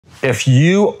If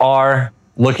you are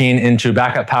looking into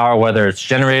backup power, whether it's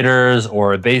generators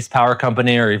or a base power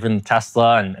company or even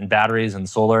Tesla and batteries and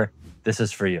solar, this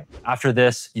is for you. After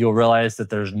this, you'll realize that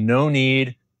there's no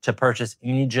need to purchase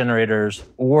any generators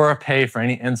or pay for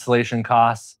any installation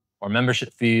costs or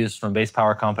membership fees from base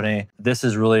power company. This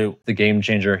is really the game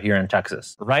changer here in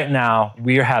Texas. Right now,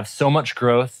 we have so much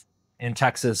growth in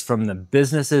Texas from the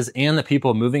businesses and the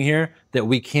people moving here that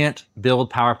we can't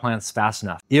build power plants fast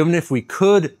enough. Even if we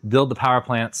could build the power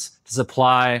plants to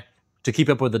supply, to keep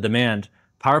up with the demand,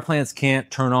 power plants can't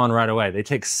turn on right away. They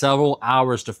take several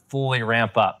hours to fully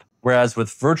ramp up. Whereas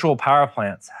with virtual power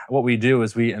plants, what we do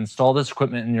is we install this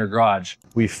equipment in your garage.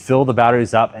 We fill the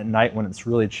batteries up at night when it's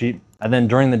really cheap. And then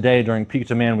during the day, during peak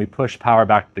demand, we push power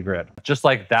back to the grid. Just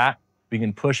like that, we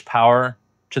can push power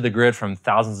to the grid from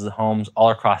thousands of homes all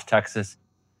across Texas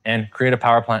and create a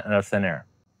power plant out of thin air.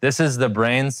 This is the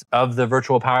brains of the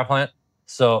virtual power plant.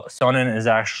 So Sonnen is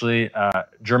actually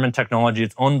German technology.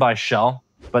 It's owned by Shell,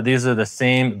 but these are the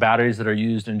same batteries that are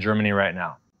used in Germany right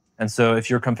now. And so if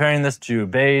you're comparing this to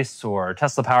base or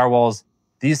Tesla Powerwalls,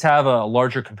 these have a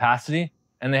larger capacity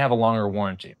and they have a longer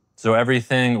warranty. So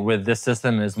everything with this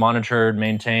system is monitored,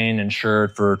 maintained,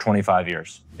 insured for 25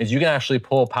 years. Is you can actually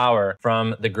pull power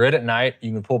from the grid at night.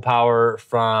 You can pull power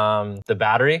from the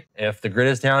battery. If the grid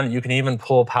is down, you can even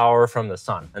pull power from the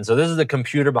sun. And so this is the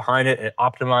computer behind it. It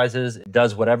optimizes, it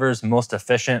does whatever's most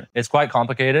efficient. It's quite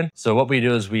complicated. So what we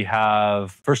do is we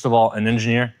have, first of all, an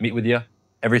engineer meet with you.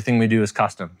 Everything we do is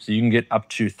custom. So you can get up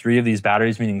to 3 of these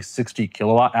batteries, meaning 60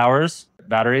 kilowatt hours.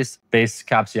 Batteries, base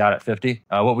caps you out at 50.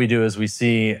 What we do is we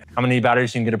see how many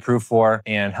batteries you can get approved for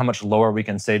and how much lower we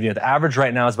can save you. The average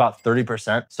right now is about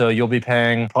 30%. So you'll be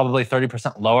paying probably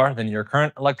 30% lower than your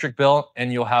current electric bill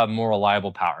and you'll have more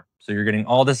reliable power. So you're getting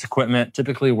all this equipment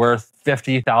typically worth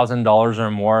 $50,000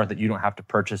 or more that you don't have to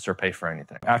purchase or pay for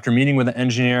anything. After meeting with an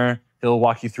engineer, he'll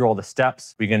walk you through all the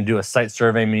steps. We can do a site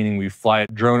survey, meaning we fly a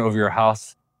drone over your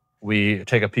house. We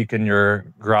take a peek in your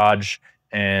garage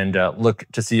and look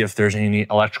to see if there's any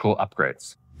electrical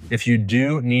upgrades. If you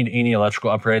do need any electrical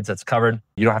upgrades, that's covered.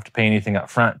 You don't have to pay anything up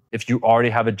front. If you already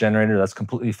have a generator, that's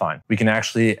completely fine. We can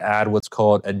actually add what's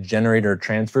called a generator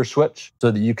transfer switch so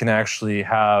that you can actually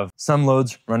have some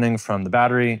loads running from the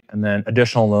battery and then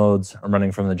additional loads are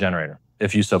running from the generator,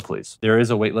 if you so please. There is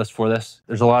a wait list for this.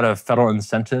 There's a lot of federal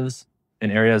incentives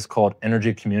in areas called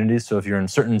energy communities. So if you're in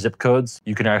certain zip codes,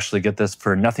 you can actually get this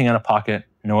for nothing out of pocket,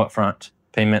 no upfront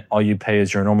payment. All you pay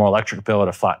is your normal electric bill at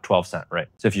a flat 12-cent rate.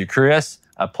 So if you're curious,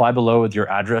 apply below with your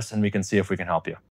address and we can see if we can help you.